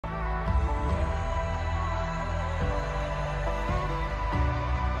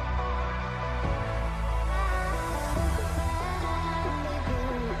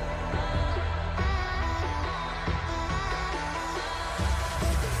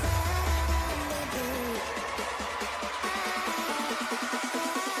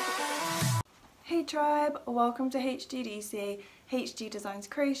tribe, welcome to HGDC, HG Designs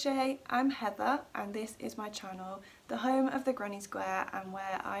Crochet. I'm Heather and this is my channel, the home of the Granny Square and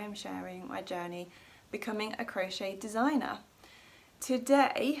where I am sharing my journey becoming a crochet designer.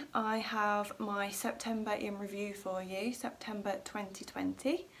 Today I have my September in review for you, September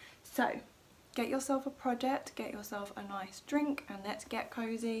 2020. So get yourself a project, get yourself a nice drink and let's get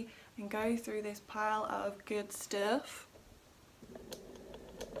cozy and go through this pile of good stuff.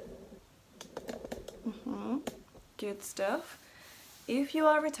 Good stuff. If you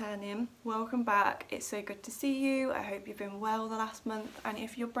are returning, welcome back. It's so good to see you. I hope you've been well the last month, and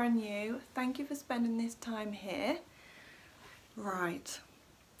if you're brand new, thank you for spending this time here. Right,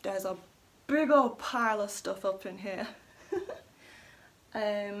 there's a big old pile of stuff up in here.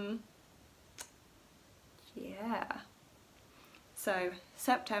 Yeah, so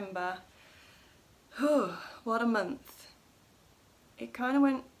September, what a month. It kind of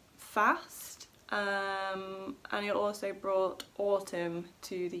went fast. And it also brought autumn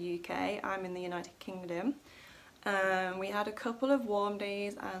to the UK. I'm in the United Kingdom. We had a couple of warm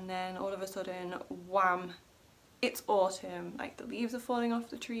days and then all of a sudden, wham, it's autumn. Like the leaves are falling off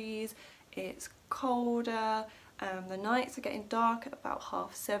the trees, it's colder, the nights are getting dark at about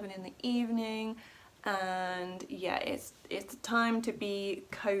 7:30 in the evening, and yeah, it's the time to be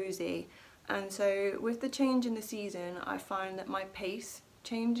cozy. And so with the change in the season, I find that my pace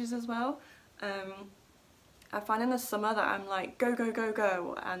changes as well. I find in the summer that I'm like go go go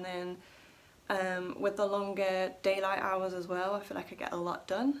go, and then with the longer daylight hours as well, I feel like I get a lot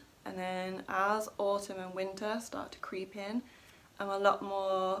done. And then as autumn and winter start to creep in, I'm a lot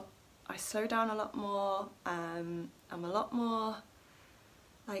more, I slow down a lot more, I'm a lot more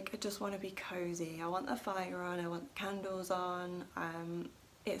like I just want to be cozy. I want the fire on, I want the candles on,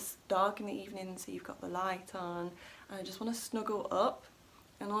 it's dark in the evening so you've got the light on, and I just want to snuggle up.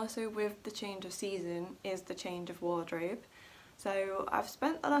 And also with the change of season is the change of wardrobe. So I've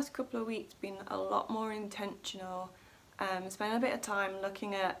spent the last couple of weeks being a lot more intentional, spending a bit of time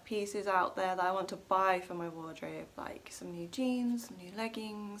looking at pieces out there that I want to buy for my wardrobe, like some new jeans, some new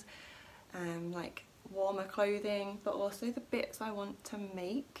leggings, like warmer clothing, but also the bits I want to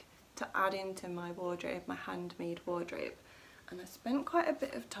make to add into my wardrobe, my handmade wardrobe. And I spent quite a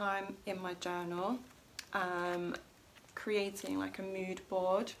bit of time in my journal creating like a mood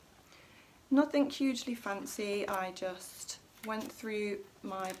board. Nothing hugely fancy, I just went through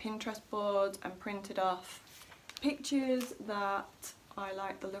my Pinterest board and printed off pictures that I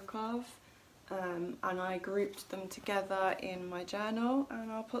like the look of, and I grouped them together in my journal,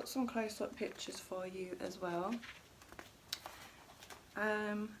 and I'll put some close-up pictures for you as well.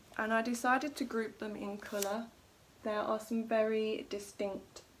 And I decided to group them in colour. There are some very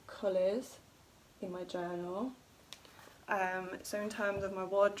distinct colours in my journal. So in terms of my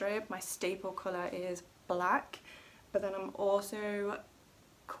wardrobe, my staple colour is black, but then I'm also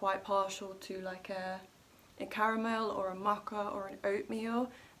quite partial to like a caramel or a mocha or an oatmeal,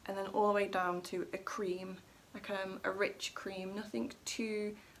 and then all the way down to a cream, like a rich cream. Nothing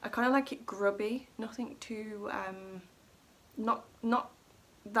too, I kind of like it grubby, nothing too, not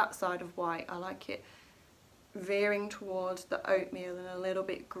that side of white. I like it veering towards the oatmeal and a little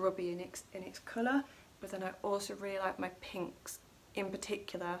bit grubby in its colour. But then I also really like my pinks, in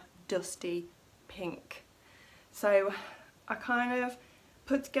particular dusty pink. So I kind of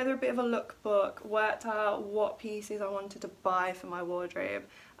put together a bit of a lookbook, worked out what pieces I wanted to buy for my wardrobe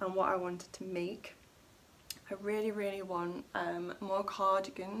and what I wanted to make. I really want more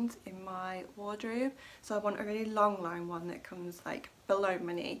cardigans in my wardrobe, so I want a really long line one that comes like below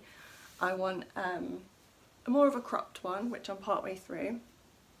my knee. I want more of a cropped one, which I'm partway through.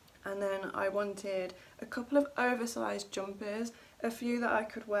 And then I wanted a couple of oversized jumpers, a few that I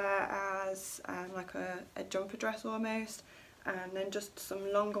could wear as like a jumper dress almost, and then just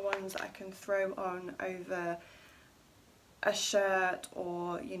some longer ones that I can throw on over a shirt,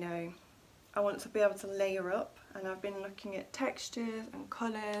 or you know, I want to be able to layer up. And I've been looking at textures and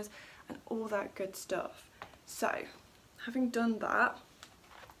colours and all that good stuff. So having done that,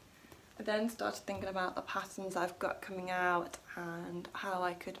 I then started thinking about the patterns I've got coming out and how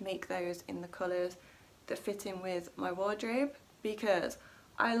I could make those in the colours that fit in with my wardrobe, because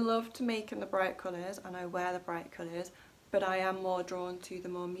I love to make in the bright colours and I wear the bright colours, but I am more drawn to the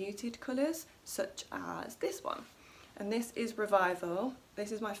more muted colours, such as this one. And this is Revival.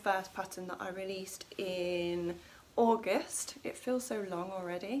 This is my first pattern that I released in August. It feels so long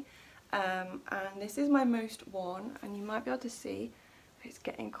already. And this is my most worn, and you might be able to see it's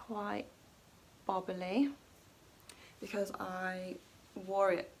getting quite bobbly because I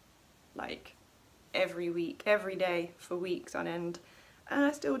wore it like every week, every day for weeks on end, and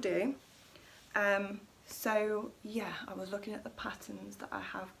I still do. So yeah, I was looking at the patterns that I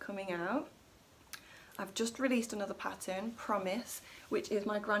have coming out. I've just released another pattern, Promise, which is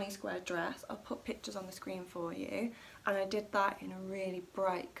my granny square dress. I'll put pictures on the screen for you, and I did that in really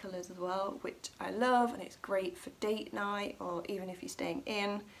bright colours as well, which I love, and it's great for date night, or even if you're staying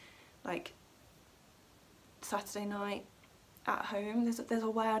in, like Saturday night at home. There's a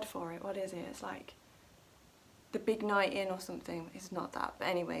word for it. What is it? It's like the big night in or something. It's not that, but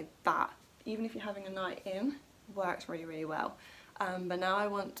anyway, that, even if you're having a night in, works really, really well. But now I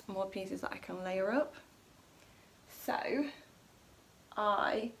want more pieces that I can layer up. So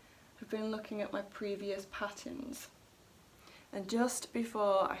I have been looking at my previous patterns, and just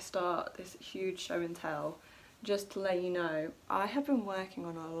before I start this huge show and tell, just to let you know, I have been working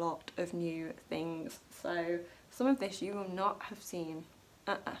on a lot of new things, so some of this you will not have seen.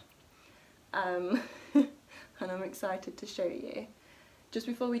 And I'm excited to show you. Just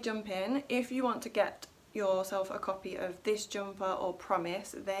before we jump in, if you want to get yourself a copy of this jumper or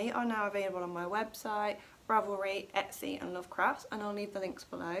Promise, they are now available on my website, Ravelry, Etsy and Lovecrafts, and I'll leave the links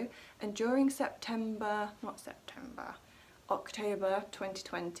below. And during October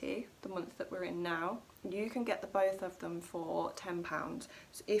 2020, the month that we're in now, you can get the both of them for £10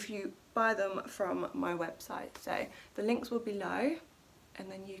 so if you buy them from my website. So the links will be below,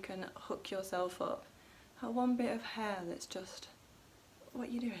 and then you can hook yourself up. One bit of hair that's just, what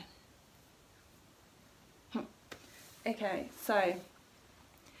are you doing? Okay, so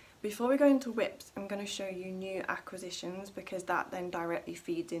before we go into whips, I'm going to show you new acquisitions, because that then directly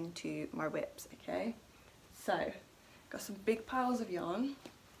feeds into my whips, okay? So, got some big piles of yarn.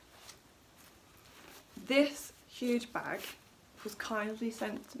 This huge bag was kindly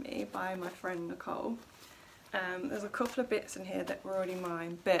sent to me by my friend Nicole. There's a couple of bits in here that were already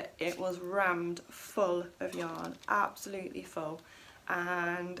mine, but it was rammed full of yarn, absolutely full.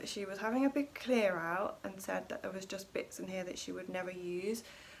 And she was having a big clear out and said that there was just bits in here that she would never use.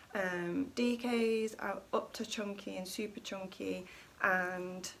 DKs up to chunky and super chunky,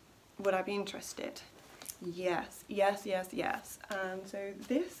 and would I be interested? Yes, yes, yes, yes. And so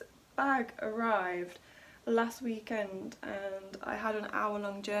this bag arrived last weekend, and I had an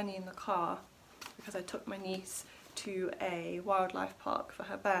hour-long journey in the car because I took my niece to a wildlife park for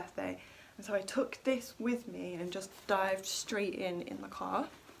her birthday. And so I took this with me and just dived straight in the car.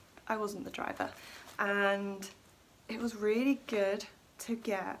 I wasn't the driver. And it was really good to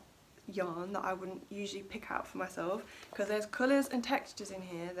get yarn that I wouldn't usually pick out for myself, because there's colours and textures in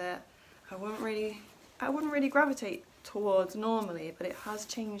here that I wouldn't really gravitate towards normally, but it has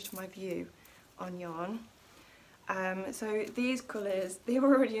changed my view on yarn. So these colours, they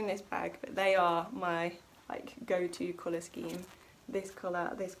were already in this bag, but they are my like go-to colour scheme. This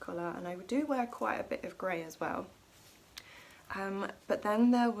colour, and I do wear quite a bit of grey as well. But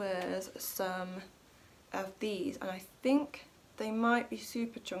then there was some of these, and I think they might be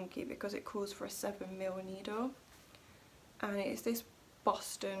super chunky because it calls for a 7mm needle. And it's this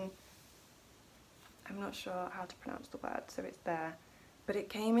Boston, I'm not sure how to pronounce the word, so it's there. But it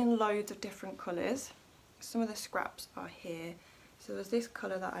came in loads of different colours. Some of the scraps are here. So there's this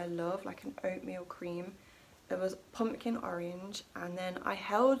colour that I love, like an oatmeal cream. There was pumpkin orange, and then I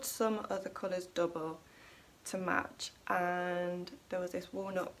held some other colours double to match, and there was this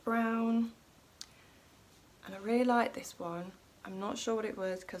walnut brown, and I really like this one. I'm not sure what it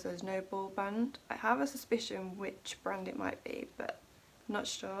was because there's no ball band. I have a suspicion which brand it might be, but I'm not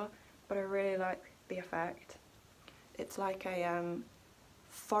sure, but I really like the effect. It's like a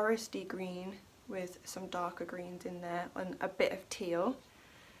foresty green with some darker greens in there and a bit of teal.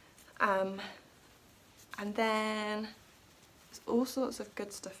 And then there's all sorts of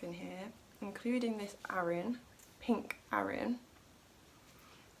good stuff in here, including this Aran, pink Aran.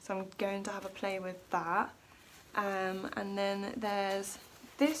 So I'm going to have a play with that. And then there's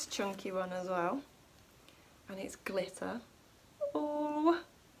this chunky one as well, and it's glitter. Oh,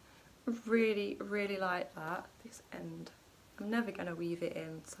 really, really like that. This end, I'm never going to weave it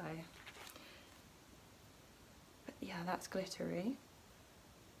in, so. But yeah, that's glittery.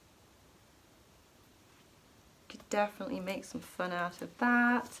 Could definitely make some fun out of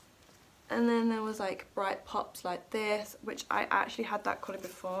that. And then there was like bright pops like this, which I actually had that colour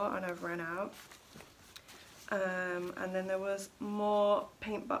before and I've run out. And then there was more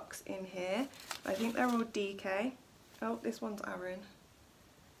paint box in here. I think they're all DK. Oh, this one's Aran.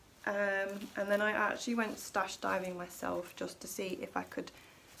 And then I actually went stash diving myself just to see if I could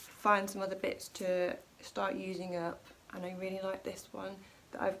find some other bits to start using up. And I really like this one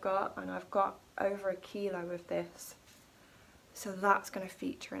that I've got, and I've got over 1 kilo of this, so that's going to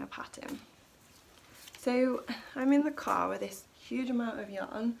feature in a pattern. So I'm in the car with this huge amount of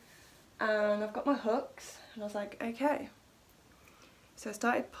yarn, and I've got my hooks, and I was like, okay. So I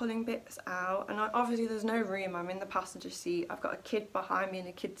started pulling bits out, and obviously there's no room, I'm in the passenger seat, I've got a kid behind me in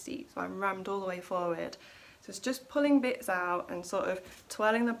a kid seat, so I'm rammed all the way forward. So it's just pulling bits out and sort of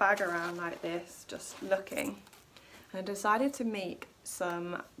twirling the bag around like this, just looking. And I decided to make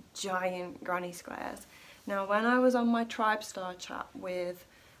some giant granny squares. Now when I was on my Tribe Star chat with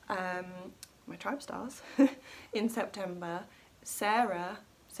my Tribe Stars in September, Sarah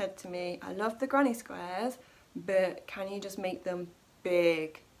said to me, I love the granny squares, but can you just make them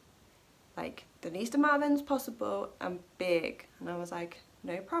big? Like the least amount of ends possible and big. And I was like,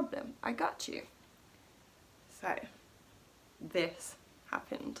 no problem, I got you. So this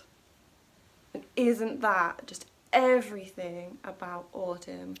happened. And isn't that just everything about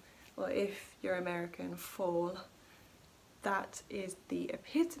autumn, or if you're American, fall? That is the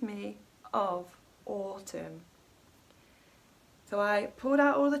epitome of autumn. So I pulled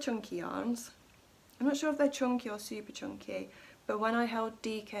out all the chunky yarns. I'm not sure if they're chunky or super chunky, but when I held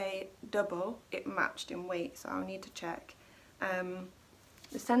DK double, it matched in weight, so I'll need to check.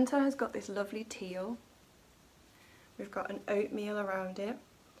 The centre has got this lovely teal. We've got an oatmeal around it,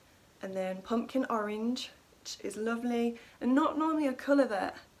 and then pumpkin orange, which is lovely, and not normally a colour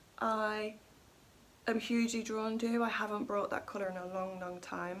that I am hugely drawn to. I haven't brought that colour in a long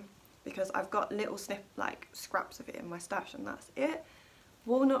time, because I've got little scraps of it in my stash, and that's it.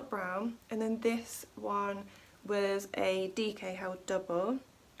 Walnut brown, and then this one was a DK held double,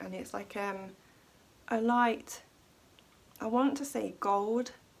 and it's like a light, I want to say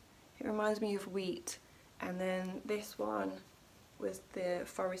gold, it reminds me of wheat. And then this one was the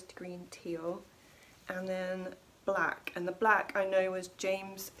forest green teal, and then black, and the black I know was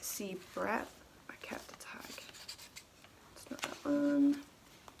James C. Brett. I kept the tag, it's not that one,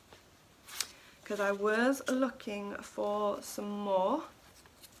 because I was looking for some more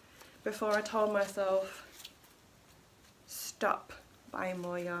before I told myself stop buying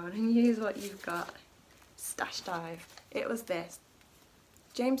more yarn and use what you've got. Stash dive. It was this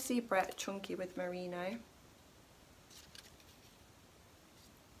James C. Brett chunky with merino,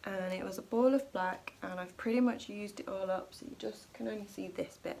 and it was a ball of black, and I've pretty much used it all up, so you just can only see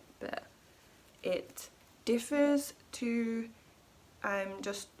this bit, but it differs to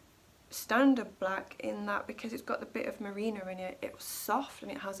just standard black in that because it's got a bit of merino in it, it was soft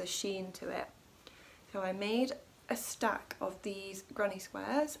and it has a sheen to it. So I made a stack of these granny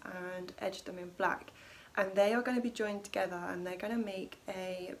squares and edged them in black, and they are going to be joined together and they're going to make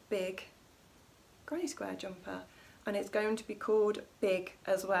a big granny square jumper, and it's going to be called Big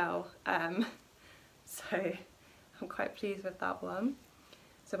as well, so I'm quite pleased with that one.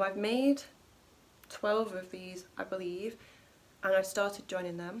 So I've made 12 of these, I believe, and I've started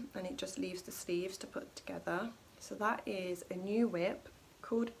joining them, and it just leaves the sleeves to put together. So that is a new whip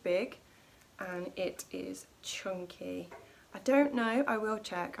called Big, and it is chunky. I don't know, I will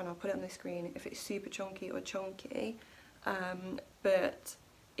check and I'll put it on the screen if it's super chunky or chunky, but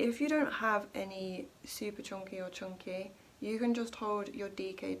if you don't have any super chunky or chunky, you can just hold your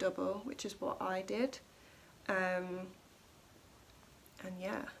DK double, which is what I did, and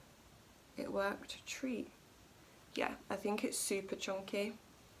yeah, it worked a treat. Yeah, I think it's super chunky.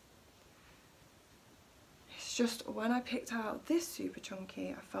 It's just when I picked out this super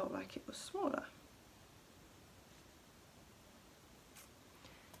chunky, I felt like it was smaller.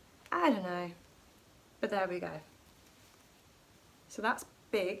 I don't know, but there we go. So that's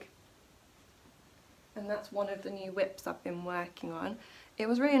Big, and that's one of the new whips I've been working on. It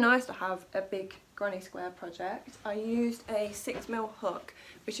was really nice to have a big granny square project. I used a 6mm hook,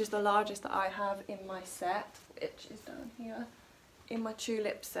 which is the largest that I have in my set, which is down here in my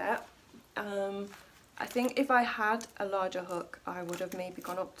tulip set. I think if I had a larger hook I would have maybe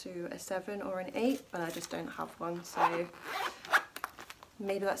gone up to a 7 or an 8, but I just don't have one, so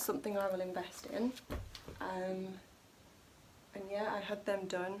maybe that's something I will invest in. And yeah, I had them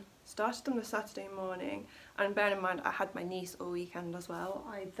done, started them the Saturday morning, and bearing in mind I had my niece all weekend as well,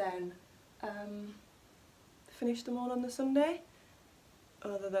 I then finished them all on the Sunday,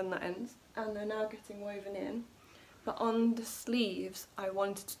 other than the ends, and they're now getting woven in. But on the sleeves I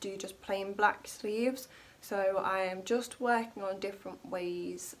wanted to do just plain black sleeves, so I am just working on different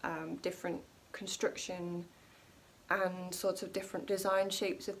ways, different construction and sort of different design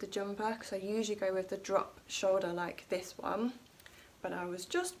shapes of the jumper, because I usually go with the drop shoulder like this one, but I was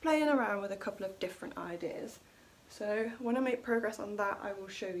just playing around with a couple of different ideas. So when I make progress on that I will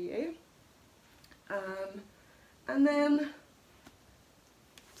show you. And then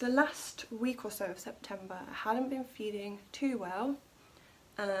the last week or so of September I hadn't been feeling too well,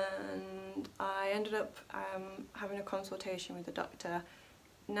 and I ended up having a consultation with the doctor.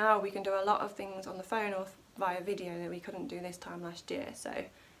 now we can do a lot of things on the phone or via video that we couldn't do this time last year. So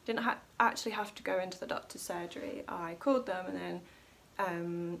didn't actually have to go into the doctor's surgery. I called them, and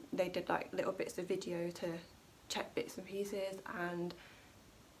then they did like little bits of video to check bits and pieces, and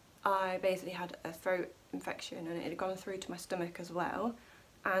I basically had a throat infection and it had gone through to my stomach as well.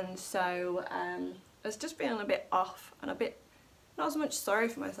 And so I was just feeling a bit off and a bit, not so much sorry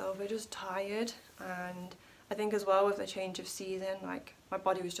for myself, but just tired. And I think as well with the change of season, like my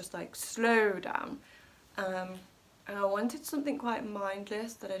body was just like, slow down. And I wanted something quite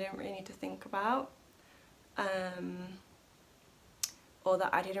mindless that I didn't really need to think about, or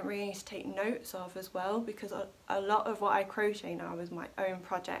that I didn't really need to take notes of as well, because a lot of what I crochet now is my own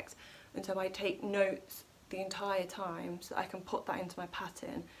projects, and so I take notes the entire time so that I can put that into my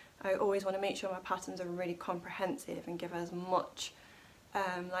pattern. I always want to make sure my patterns are really comprehensive and give as much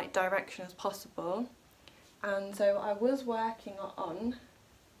like direction as possible. And so I was working on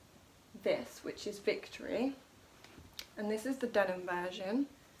this, which is Victory, and this is the denim version,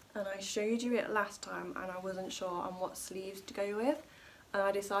 and I showed you it last time and I wasn't sure on what sleeves to go with, and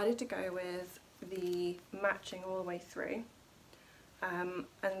I decided to go with the matching all the way through.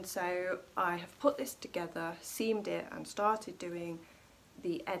 And so I have put this together, seamed it, and started doing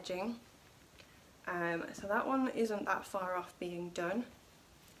the edging. So that one isn't that far off being done.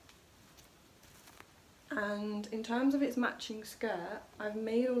 And in terms of its matching skirt, I've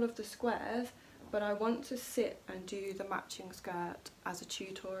made all of the squares, but I want to sit and do the matching skirt as a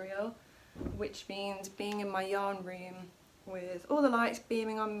tutorial, which means being in my yarn room with all the lights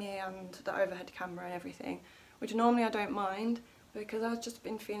beaming on me and the overhead camera and everything, which normally I don't mind, because I've just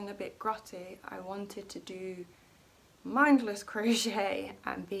been feeling a bit grotty. I wanted to do mindless crochet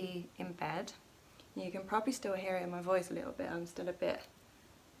and be in bed. You can probably still hear it in my voice a little bit. I'm still a bit,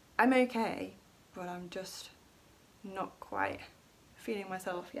 I'm okay, but I'm just not quite feeling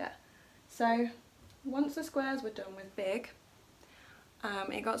myself yet. So once the squares were done with big,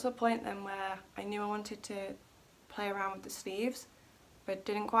 it got to a point then where I knew I wanted to play around with the sleeves, but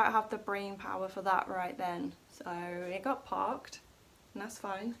didn't quite have the brain power for that right then, so it got parked, and that's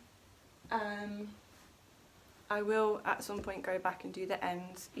fine. I will at some point go back and do the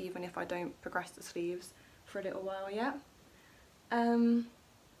ends, even if I don't progress the sleeves for a little while yet. And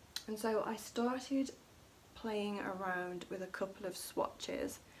so I started playing around with a couple of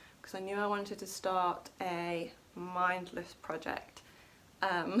swatches because I knew I wanted to start a mindless project.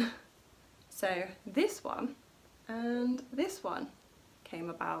 So this one and this one came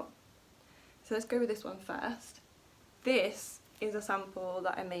about. So let's go with this one first. This is a sample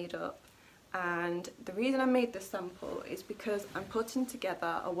that I made up, and the reason I made this sample is because I'm putting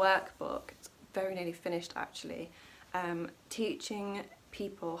together a workbook, it's very nearly finished actually, teaching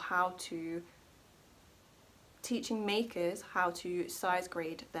makers how to size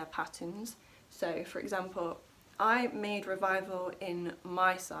grade their patterns. So for example, I made Revival in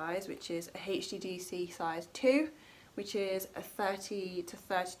my size, which is a HGDC size 2, which is a 30 to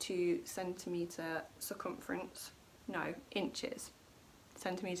 32 centimetre circumference, no, inches.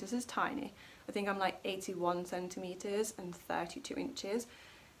 Centimetres is tiny. I think I'm like 81 centimetres and 32 inches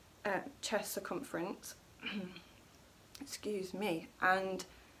chest circumference. Excuse me. And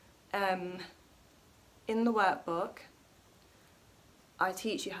in the workbook, I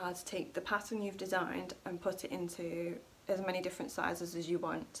teach you how to take the pattern you've designed and put it into as many different sizes as you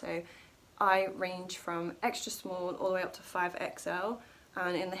want. So I range from extra small all the way up to 5XL,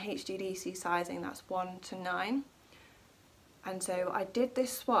 and in the HGDC sizing that's 1 to 9. And so I did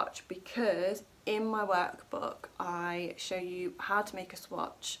this swatch because in my workbook I show you how to make a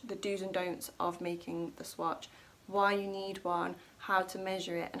swatch, the do's and don'ts of making the swatch, why you need one, how to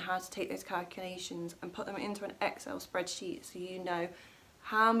measure it, and how to take those calculations and put them into an Excel spreadsheet so you know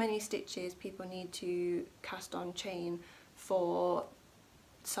how many stitches people need to cast on chain for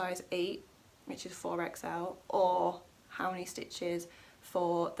size 8, which is 4XL, or how many stitches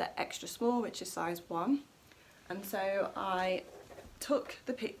for the extra small, which is size 1. And so I took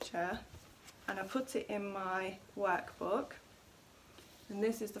the picture and I put it in my workbook, and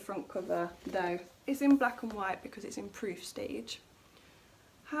this is the front cover, though it's in black and white because it's in proof stage.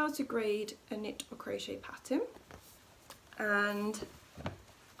 How to grade a knit or crochet pattern. And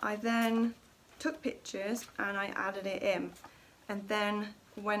I then took pictures and I added it in, and then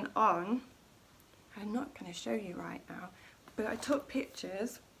went on, I'm not going to show you right now, but I took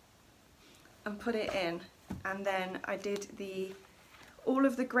pictures and put it in, and then I did all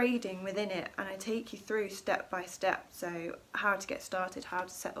of the grading within it, and I take you through step by step, so how to get started, how to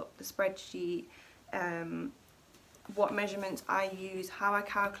set up the spreadsheet, what measurements I use, how I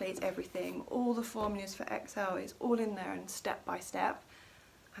calculate everything, all the formulas for Excel is all in there and step by step.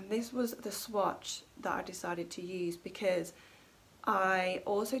 And this was the swatch that I decided to use because I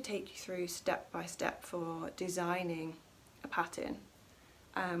also take you through step by step for designing a pattern.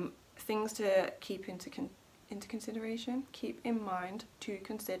 Things to keep into consideration, keep in mind, to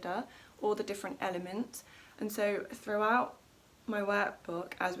consider all the different elements. And so throughout my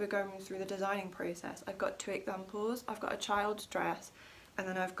workbook, as we're going through the designing process, I've got 2 examples. I've got a child's dress and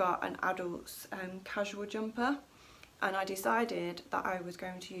then I've got an adult's casual jumper. And I decided that I was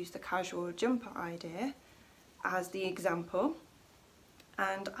going to use the casual jumper idea as the example.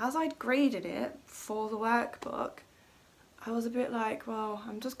 And as I'd graded it for the workbook, I was a bit like, well,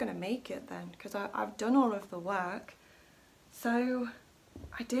 I'm just going to make it then, because I've done all of the work. So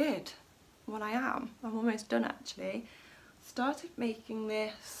I did. Well, I'm almost done actually. Started making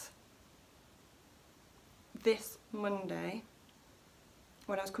this Monday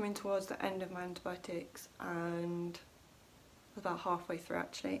when I was coming towards the end of my antibiotics, and about halfway through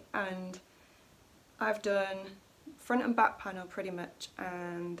actually, and I've done front and back panel pretty much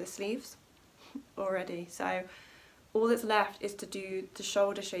and the sleeves already. So all that's left is to do the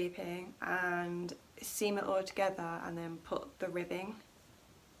shoulder shaping and seam it all together and then put the ribbing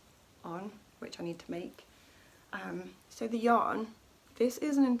on, which I need to make. So the yarn, this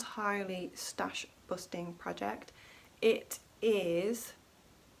is an entirely stash busting project. It is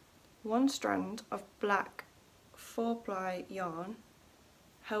 1 strand of black 4-ply yarn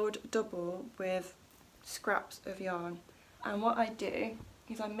held double with scraps of yarn, and what I do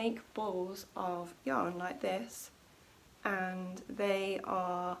is I make balls of yarn like this, and they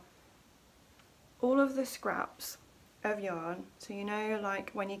are all of the scraps of yarn. So you know,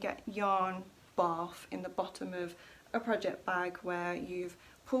 like when you get yarn bath in the bottom of a project bag where you've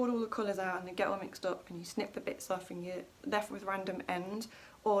pulled all the colours out and they get all mixed up and you snip the bits off and you're left with random ends,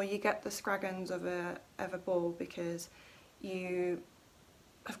 or you get the scrag ends of a ball because you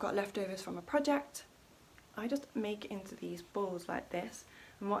have got leftovers from a project. I just make it into these balls like this,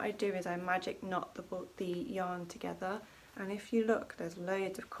 and what I do is I magic knot the yarn together, and if you look, there's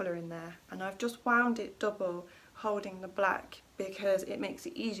loads of colour in there, and I've just wound it double holding the black because it makes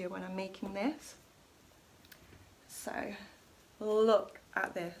it easier when I'm making this. So look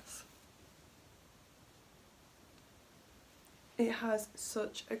at this. It has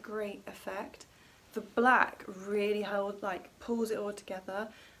such a great effect. The black really pulls it all together,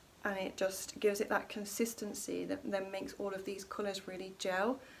 and it just gives it that consistency that then makes all of these colours really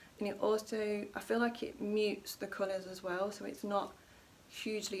gel. And it also, I feel like it mutes the colours as well, so it's not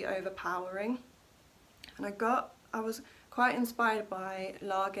hugely overpowering. And I was quite inspired by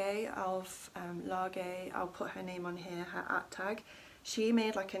Lage of Lage, I'll put her name on here, her @tag. She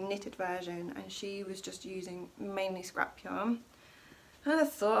made like a knitted version and she was just using mainly scrap yarn. And I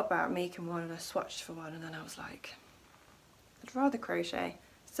thought about making one and I swatched for one, and then I was like, I'd rather crochet.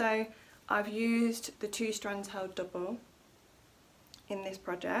 So I've used the 2 strands held double in this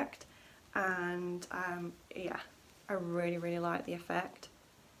project, and yeah, I really like the effect.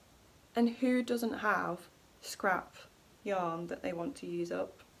 And who doesn't have scrap yarn that they want to use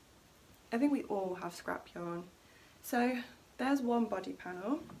up? I think we all have scrap yarn. So there's one body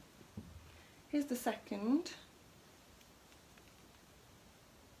panel. Here's the second.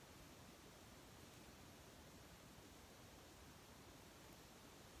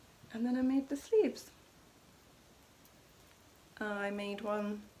 And then I made the sleeves. I made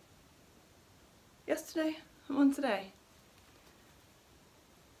one yesterday and one today.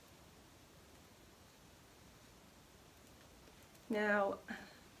 Now,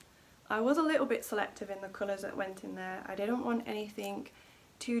 I was a little bit selective in the colours that went in there. I didn't want anything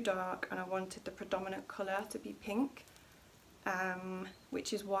too dark, and I wanted the predominant colour to be pink,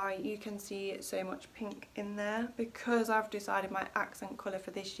 which is why you can see so much pink in there, because I've decided my accent colour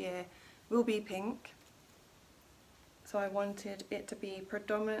for this year will be pink. So I wanted it to be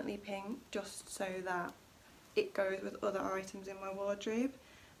predominantly pink just so that it goes with other items in my wardrobe.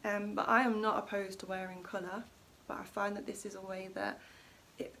 But I am not opposed to wearing colour, but I find that this is a way that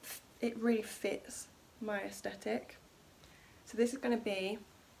it really fits my aesthetic. So this is going to be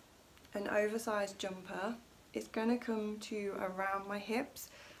an oversized jumper. It's going to come to around my hips.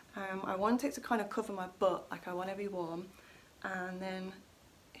 I want it to kind of cover my butt, like I want to be warm. And then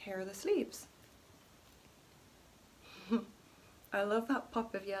here are the sleeves. I love that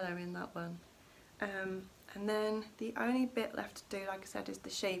pop of yellow in that one. And then the only bit left to do, like I said, is the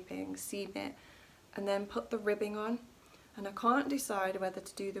shaping, seam it, and then put the ribbing on. And I can't decide whether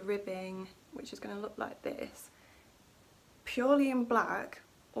to do the ribbing, which is going to look like this, purely in black,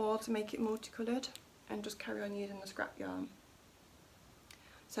 or to make it multicoloured and just carry on using the scrap yarn.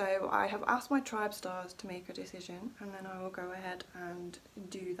 So I have asked my tribe stars to make a decision, and then I will go ahead and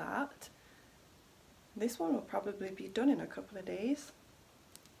do that. This one will probably be done in a couple of days.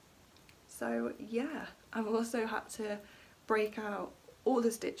 So yeah, I've also had to break out all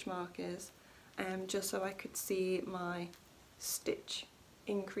the stitch markers just so I could see my stitch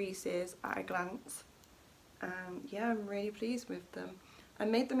increases at a glance. Yeah, I'm really pleased with them. I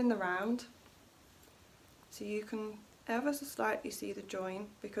made them in the round, so you can ever so slightly see the join,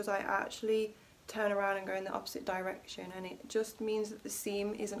 because I actually turn around and go in the opposite direction, and it just means that the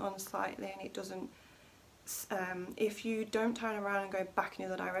seam isn't on slightly, and it doesn't, if you don't turn around and go back in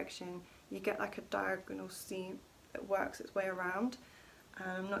the other direction, you get like a diagonal seam that works its way around, and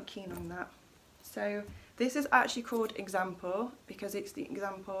I'm not keen on that. So this is actually called example because it's the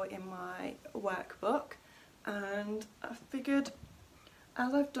example in my workbook, and I figured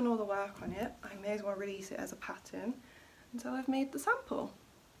as I've done all the work on it, I may as well release it as a pattern, and so I've made the sample.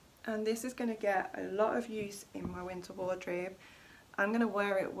 And this is going to get a lot of use in my winter wardrobe. I'm going to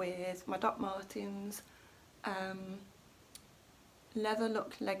wear it with my Doc Martens, leather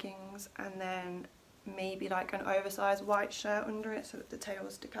look leggings, and then maybe like an oversized white shirt under it so that the tail will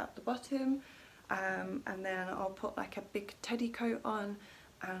stick out the bottom, and then I'll put like a big teddy coat on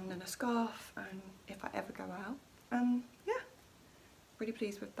and then a scarf, and if I ever go out, and yeah, really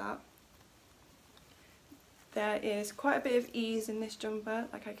pleased with that. There is quite a bit of ease in this jumper,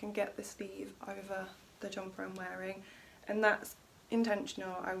 like I can get the sleeve over the jumper I'm wearing, and that's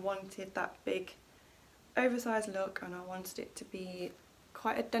intentional. I wanted that big oversized look, and I wanted it to be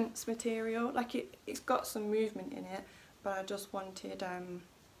quite a dense material. Like it's got some movement in it, but I just wanted I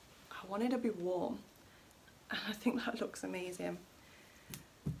wanted to be warm, and I think that looks amazing.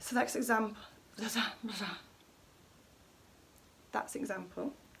 So that's example. That's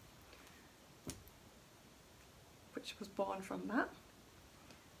example, which was born from that.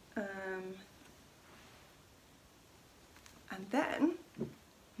 And then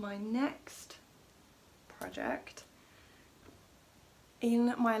my next project,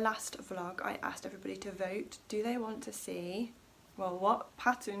 in my last vlog I asked everybody to vote, do they want to see, well, what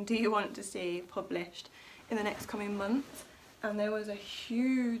pattern do you want to see published in the next coming months? And there was a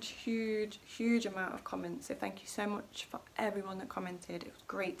huge amount of comments, so thank you so much for everyone that commented. It was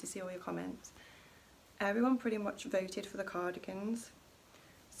great to see all your comments. Everyone pretty much voted for the cardigans.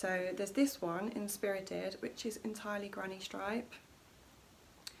 So there's this one in Spirited, which is entirely granny stripe,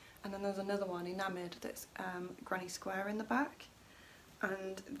 and then there's another one, Enamoured, that's granny square in the back,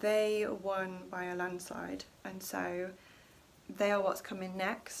 and they won by a landslide, and so they are what's coming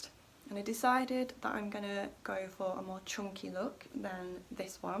next. And I decided that I'm going to go for a more chunky look than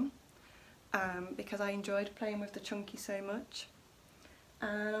this one, because I enjoyed playing with the chunky so much,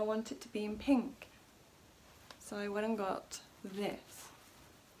 and I want it to be in pink. So I went and got this.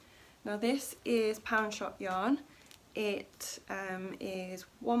 Now this is Pound Shop yarn. It is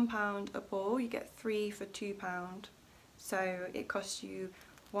 £1 a ball. You get 3 for £2. So it costs you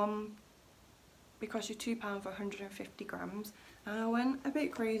 £2 for 150 grams. And I went a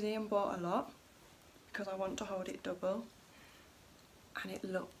bit crazy and bought a lot because I want to hold it double, and it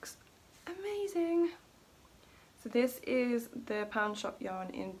looks amazing. So this is the Pound Shop yarn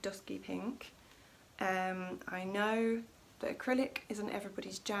in Dusky Pink. I know that acrylic isn't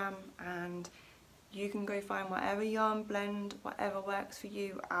everybody's jam, and you can go find whatever yarn blend, whatever works for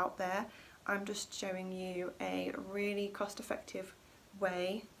you out there. I'm just showing you a really cost-effective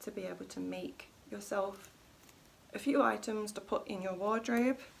way to be able to make yourself a few items to put in your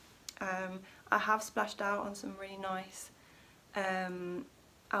wardrobe. I have splashed out on some really nice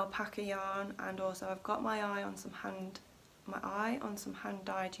alpaca yarn, and also I've got my eye on some hand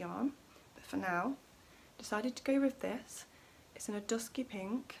dyed yarn, but for now decided to go with this. It's in a dusky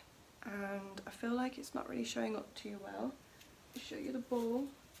pink, and I feel like it's not really showing up too well. I'll show you the ball.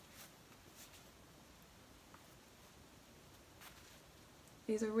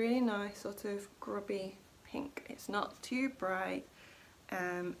 These are really nice sort of grubby pink. It's not too bright,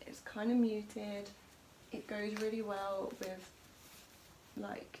 it's kind of muted. It goes really well with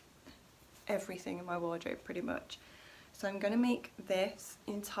like everything in my wardrobe pretty much. So I'm going to make this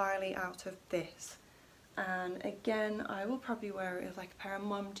entirely out of this, and again I will probably wear it with like a pair of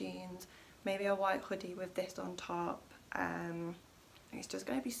mum jeans, maybe a white hoodie with this on top. It's just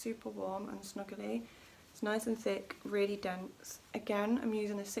going to be super warm and snuggly. It's nice and thick, really dense. Again, I'm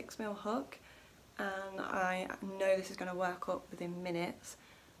using a 6mm hook, and I know this is going to work up within minutes.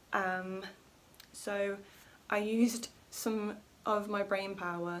 So I used some of my brain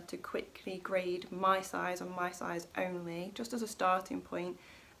power to quickly grade my size and my size only, just as a starting point,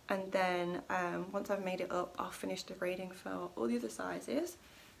 and then once I've made it up, I'll finish the grading for all the other sizes.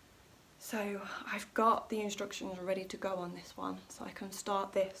 So I've got the instructions ready to go on this one, so I can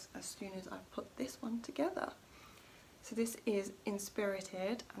start this as soon as I put this one together. So this is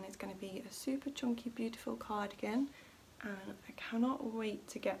Inspirited, and it's going to be a super chunky beautiful cardigan, and I cannot wait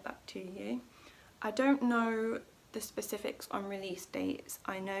to get that to you. I don't know the specifics on release dates.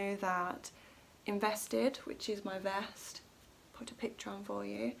 I know that Invested, which is my vest, put a picture on for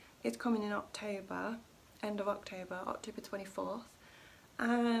you, it's coming in October, end of October, October 24th.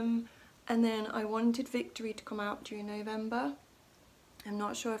 And then I wanted Victory to come out during November. I'm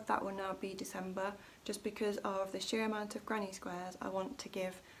not sure if that will now be December, just because of the sheer amount of granny squares. I want to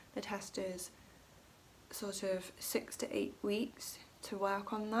give the testers sort of 6 to 8 weeks to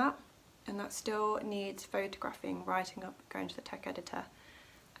work on that, and that still needs photographing, writing up, going to the tech editor.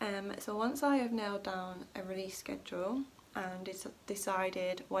 So once I have nailed down a release schedule and it's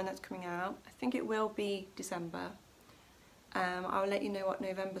decided when that's coming out, I think it will be December. I'll let you know what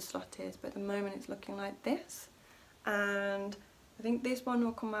November slot is, but at the moment it's looking like this. And I think this one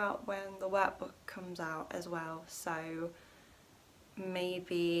will come out when the workbook comes out as well, so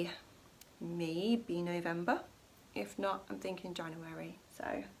maybe November. If not, I'm thinking January.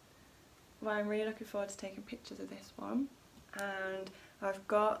 So well, I'm really looking forward to taking pictures of this one, and I've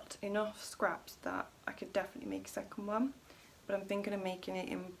got enough scraps that I could definitely make a second one, but I'm thinking of making it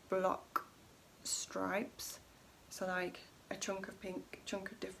in block stripes, so like a chunk of pink, a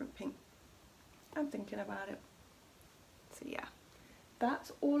chunk of different pink. I'm thinking about it. So yeah,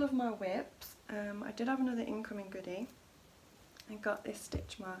 that's all of my whips. I did have another incoming goodie. I got this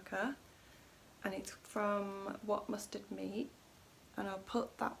stitch marker, and it's from What Mustard Meat, and I'll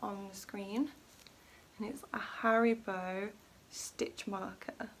put that on the screen, and it's a Haribo stitch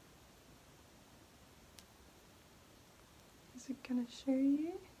marker. Is it gonna show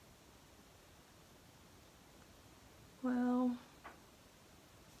you? Well,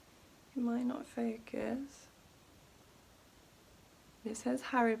 it might not focus. It says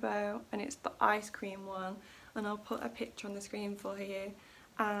Haribo, and it's the ice cream one, and I'll put a picture on the screen for you,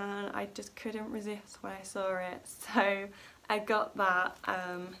 and I just couldn't resist when I saw it, so I got that,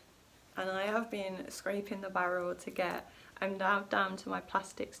 and I have been scraping the barrel to get, I'm now down to my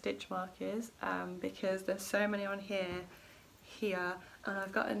plastic stitch markers, because there's so many on here, and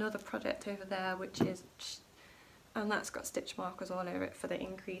I've got another project over there which is, and that's got stitch markers all over it for the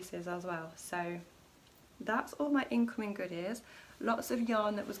increases as well. So that's all my incoming goodies. Lots of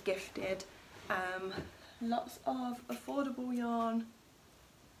yarn that was gifted, lots of affordable yarn.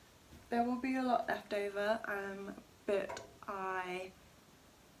 There will be a lot left over, but I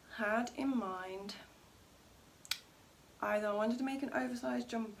had in mind either I wanted to make an oversized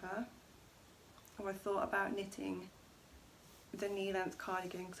jumper, or I thought about knitting the knee-length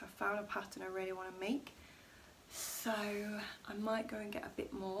cardigan because I found a pattern I really want to make. So I might go and get a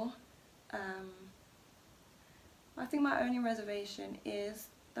bit more. I think my only reservation is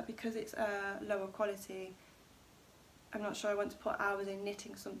that because it's lower quality, I'm not sure I want to put hours in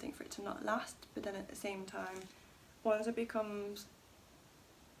knitting something for it to not last, but then at the same time, once it becomes,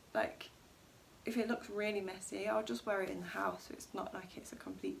 like, if it looks really messy, I'll just wear it in the house, so it's not like it's a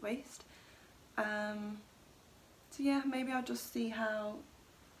complete waste. So yeah, maybe I'll just see how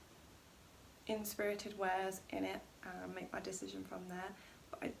Inspirited wears in it and make my decision from there.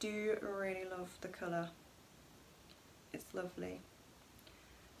 But I do really love the colour. It's lovely.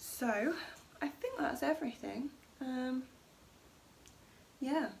 So I think that's everything.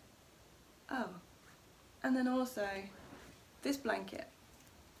 Yeah. Oh, and then also this blanket.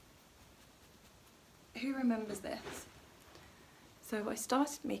 Who remembers this? So I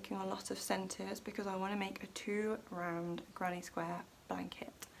started making a lot of centres because I want to make a 2-round granny square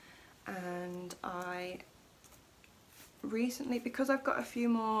blanket, and I recently, because I've got a few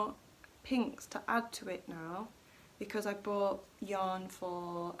more pinks to add to it now, because I bought yarn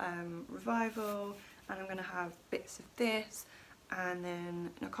for Revival, and I'm going to have bits of this, and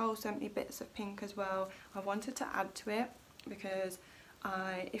then Nicole sent me bits of pink as well. I wanted to add to it because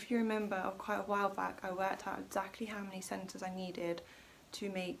if you remember, quite a while back I worked out exactly how many centres I needed to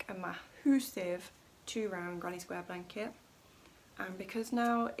make a massive 2-round granny square blanket, and because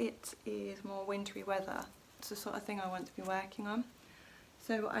now it is more wintry weather, it's the sort of thing I want to be working on.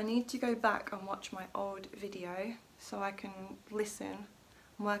 So I need to go back and watch my old video so I can listen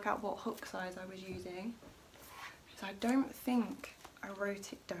and work out what hook size I was using. So I don't think I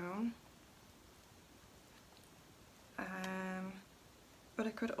wrote it down, but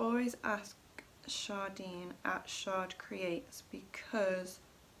I could always ask Shardine at Shard Creates because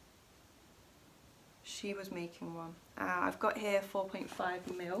she was making one. I've got here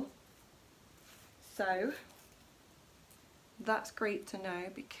 4.5 mil, so that's great to know,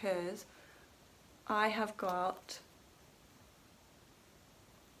 because I have got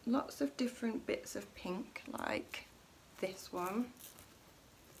lots of different bits of pink, like this one,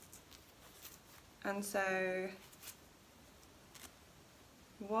 and so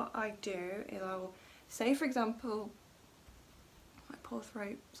what I do is I'll say, for example, my poor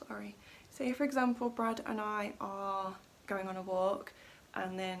throat, sorry, say for example Brad and I are going on a walk,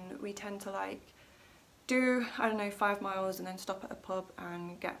 and then we tend to like do, I don't know, 5 miles and then stop at a pub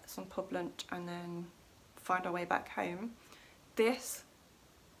and get some pub lunch and then find our way back home. This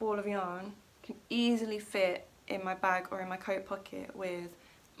ball of yarn can easily fit in my bag or in my coat pocket with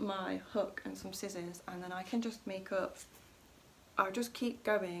my hook and some scissors, and then I can just make up, I'll just keep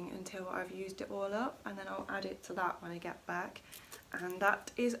going until I've used it all up, and then I'll add it to that when I get back. And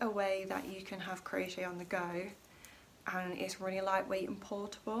that is a way that you can have crochet on the go, and it's really lightweight and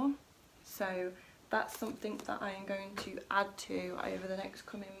portable. So that's something that I am going to add to over the next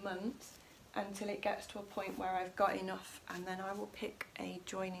coming months until it gets to a point where I've got enough, and then I will pick a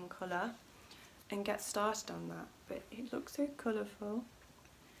joining colour and get started on that. But it looks so colourful.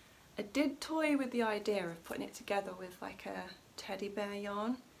 I did toy with the idea of putting it together with like a teddy bear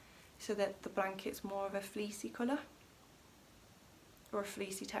yarn so that the blanket's more of a fleecy colour or a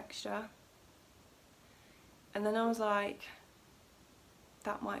fleecy texture, and then I was like,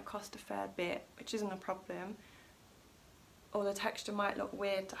 that might cost a fair bit, which isn't a problem, or the texture might look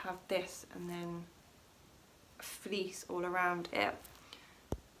weird to have this and then fleece all around it.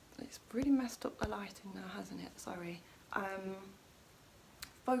 It's really messed up the lighting now, hasn't it? Sorry.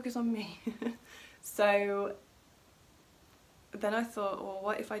 Focus on me. So then I thought, well,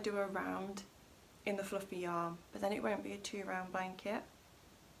 what if I do a round in the fluffy yarn, but then it won't be a 2-round blanket.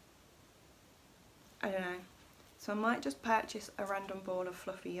 I don't know. So I might just purchase a random ball of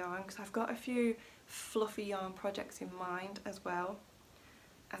fluffy yarn, because I've got a few fluffy yarn projects in mind as well,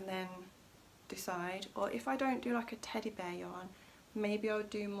 and then decide. Or if I don't do like a teddy bear yarn, maybe I'll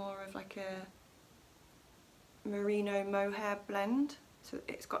do more of like a merino mohair blend, so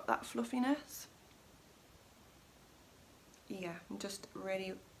it's got that fluffiness. Yeah, I'm just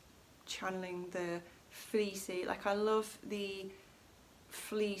really channeling the fleecy, like I love the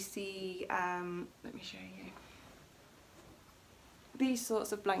fleecy, let me show you, these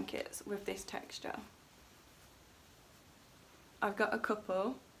sorts of blankets with this texture. I've got a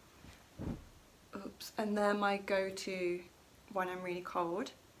couple, oops, and they're my go-to when I'm really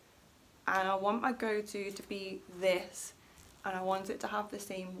cold, and I want my go-to to be this, and I want it to have the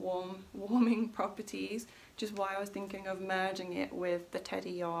same warming properties, which is why I was thinking of merging it with the teddy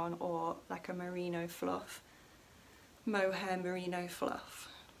yarn or like a merino fluff, mohair merino fluff.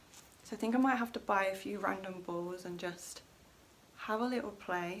 So I think I might have to buy a few random balls and just have a little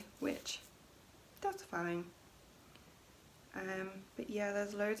play, which that's fine. But yeah,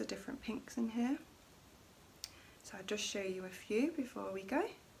 there's loads of different pinks in here, so I'll just show you a few before we go.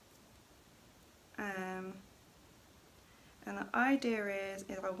 And the idea is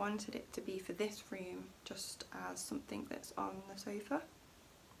I wanted it to be for this room, just as something that's on the sofa,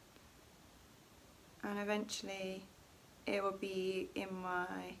 and eventually it will be in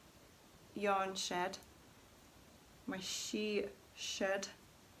my yarn shed, my she shed,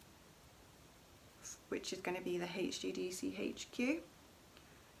 which is going to be the HGDC HQ.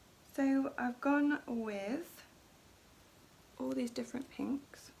 So I've gone with all these different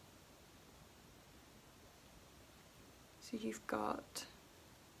pinks. So you've got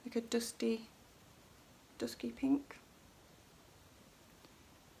like a dusky pink,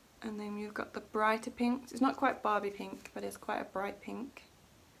 and then you've got the brighter pinks. It's not quite Barbie pink, but it's quite a bright pink.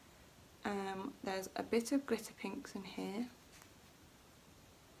 There's a bit of glitter pinks in here.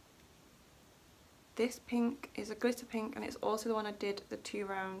 This pink is a glitter pink, and it's also the one I did the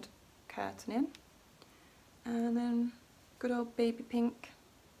 2-round curtain in. And then good old baby pink,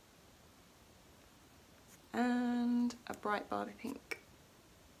 and a bright Barbie pink.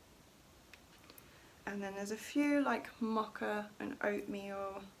 And then there's a few like mocha and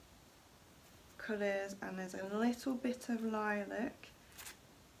oatmeal colours, and there's a little bit of lilac,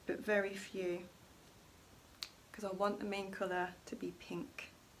 but very few, because I want the main colour to be pink.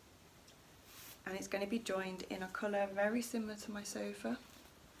 And it's going to be joined in a colour very similar to my sofa.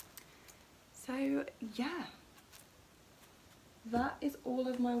 So yeah, that is all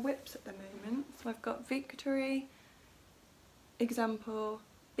of my whips at the moment. So I've got Victory, Example,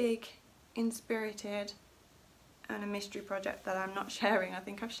 Big, Inspirited, and a mystery project that I'm not sharing. I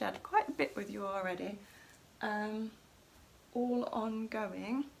think I've shared quite a bit with you already. All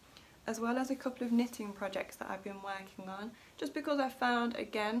ongoing, as well as a couple of knitting projects that I've been working on, just because I found,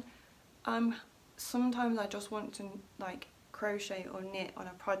 again, sometimes I just want to like crochet or knit on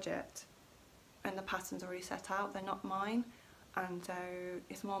a project and the pattern's already set out, they're not mine, and so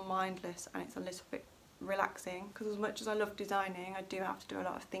it's more mindless and it's a little bit relaxing, because as much as I love designing, I do have to do a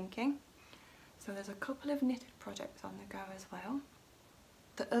lot of thinking. So there's a couple of knitted projects on the go as well.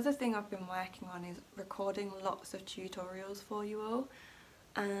 The other thing I've been working on is recording lots of tutorials for you all.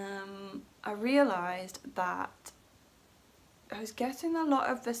 I realised that I was getting a lot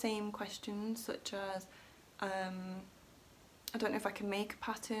of the same questions, such as I don't know if I can make a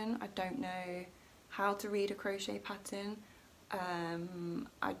pattern, I don't know how to read a crochet pattern,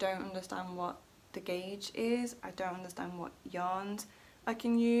 I don't understand what the gauge is, I don't understand what yarns I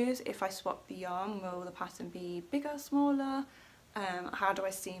can use. If I swap the yarn, will the pattern be bigger, smaller? How do I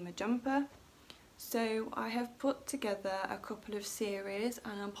seam a jumper? So I have put together a couple of series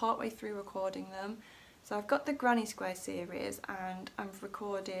and I'm partway through recording them. So I've got the granny square series and I've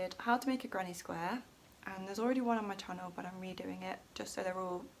recorded how to make a granny square, and there's already one on my channel but I'm redoing it just so they're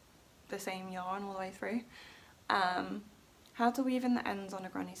all the same yarn all the way through. How to weave in the ends on a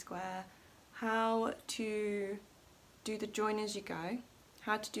granny square, how to do the join as you go,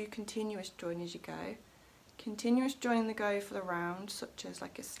 how to do continuous join as you go, continuous join the go for the round such as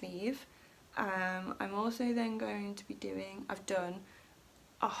like a sleeve. I'm also then going to be doing, I've done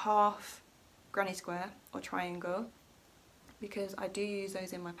a half granny square or triangle because I do use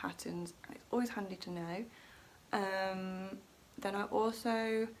those in my patterns and it's always handy to know. Then I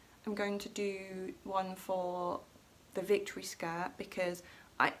also am going to do one for the victory skirt because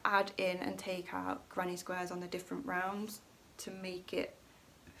I add in and take out granny squares on the different rounds to make it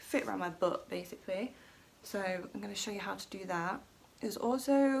fit around my butt basically. So I'm going to show you how to do that. There's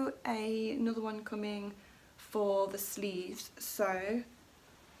also another one coming for the sleeves. So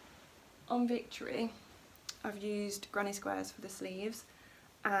on Victory I've used granny squares for the sleeves,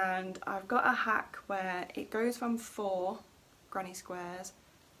 and I've got a hack where it goes from 4 granny squares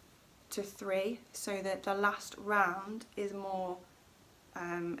to 3 so that the last round is more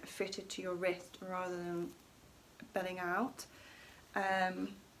fitted to your wrist rather than belling out,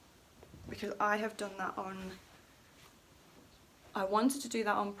 because I have done that on, I wanted to do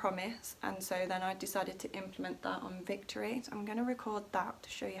that on Promise, and so then I decided to implement that on Victory. So I'm going to record that to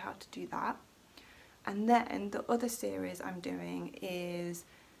show you how to do that. And then the other series I'm doing is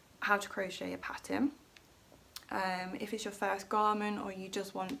how to crochet a pattern. If it's your first garment or you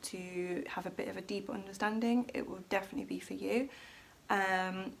just want to have a bit of a deeper understanding, it will definitely be for you.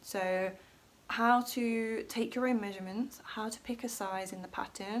 So how to take your own measurements, how to pick a size in the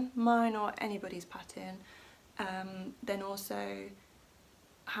pattern, mine or anybody's pattern. Then also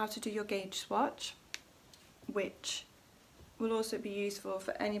how to do your gauge swatch, which will also be useful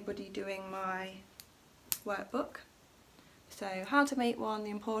for anybody doing my workbook. So how to make one,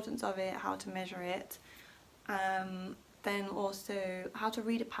 the importance of it, how to measure it. Then also how to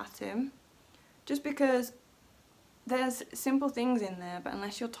read a pattern, just because there's simple things in there but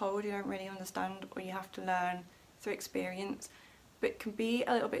unless you're told you don't really understand, or you have to learn through experience. But it can be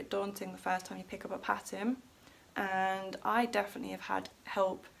a little bit daunting the first time you pick up a pattern. And I definitely have had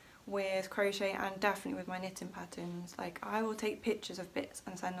help with crochet and definitely with my knitting patterns. Like, I will take pictures of bits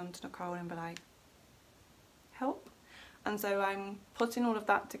and send them to Nicole and be like, help. And so I'm putting all of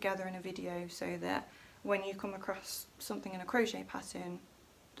that together in a video so that when you come across something in a crochet pattern,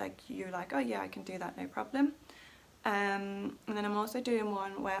 like, you're like, oh yeah, I can do that, no problem. And then I'm also doing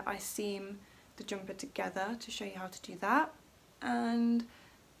one where I seam the jumper together to show you how to do that. And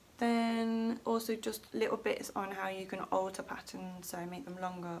then also just little bits on how you can alter patterns, so make them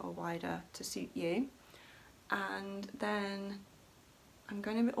longer or wider to suit you. And then I'm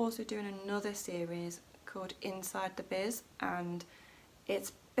going to be also doing another series called Inside the Biz, and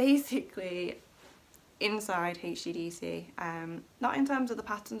it's basically inside HGDC, not in terms of the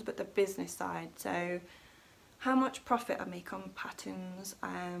patterns but the business side. So how much profit I make on patterns,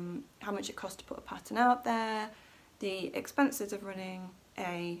 how much it costs to put a pattern out there, the expenses of running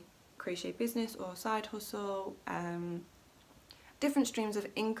a crochet business or side hustle, different streams of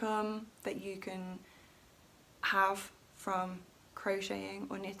income that you can have from crocheting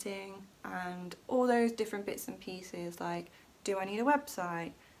or knitting, and all those different bits and pieces, like, do I need a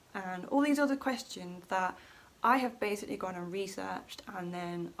website, and all these other questions that I have basically gone and researched, and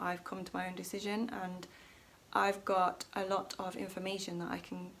then I've come to my own decision, and I've got a lot of information that I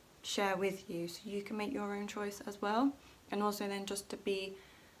can share with you so you can make your own choice as well. And also then just to be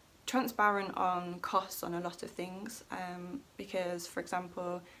transparent on costs on a lot of things, because for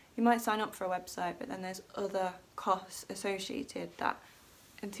example you might sign up for a website but then there's other costs associated that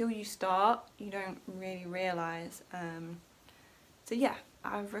until you start you don't really realise. So yeah,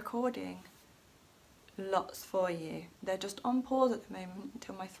 I'm recording lots for you. They're just on pause at the moment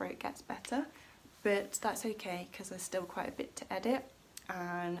until my throat gets better, but that's okay because there's still quite a bit to edit,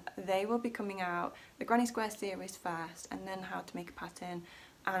 and they will be coming out, the Granny Square series first and then how to make a pattern,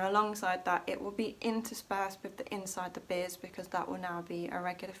 and alongside that it will be interspersed with the Inside the Biz, because that will now be a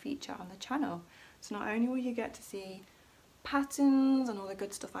regular feature on the channel. So not only will you get to see patterns and all the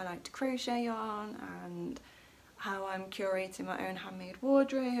good stuff I like to crochet on, and how I'm curating my own handmade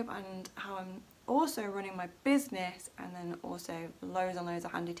wardrobe, and how I'm also running my business, and then also loads and loads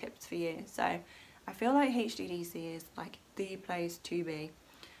of handy tips for you. So I feel like HGDC is like the place to be,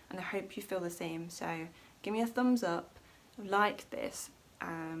 and I hope you feel the same. So give me a thumbs up, like this,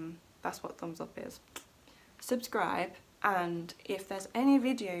 that's what thumbs up is, subscribe, and if there's any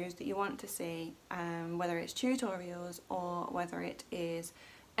videos that you want to see, whether it's tutorials or whether it is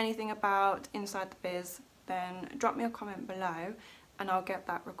anything about Inside the Biz, then drop me a comment below and I'll get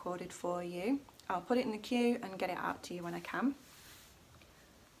that recorded for you. I'll put it in the queue and get it out to you when I can.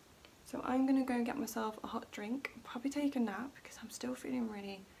 So I'm going to go and get myself a hot drink, probably take a nap because I'm still feeling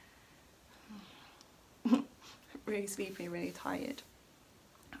really sleepy, really tired,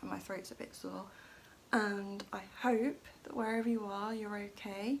 and my throat's a bit sore. And I hope that wherever you are, you're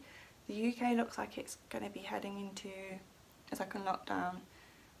okay. The UK looks like it's going to be heading into a second lockdown.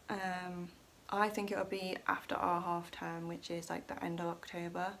 I think it'll be after our half term, which is like the end of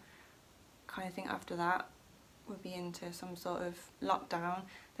October. Kind of think after that we'll be into some sort of lockdown.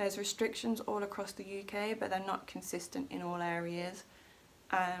 There's restrictions all across the UK, but they're not consistent in all areas.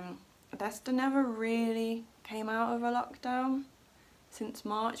 Leicester never really came out of a lockdown. Since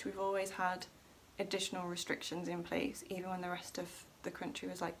March we've always had additional restrictions in place, even when the rest of the country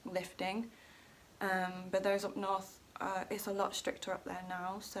was like lifting. But those up north, it's a lot stricter up there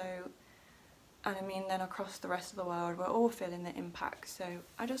now. So, and I mean then across the rest of the world we're all feeling the impact. So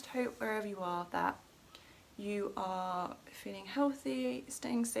I just hope wherever you are that you are feeling healthy,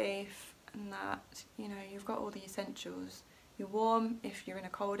 staying safe, and that, you know, you've got all the essentials. You're warm if you're in a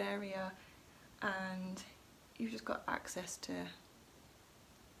cold area, and you've just got access to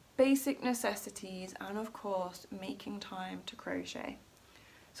basic necessities, and of course making time to crochet.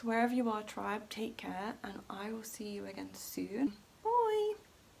 So wherever you are, tribe, take care, and I will see you again soon.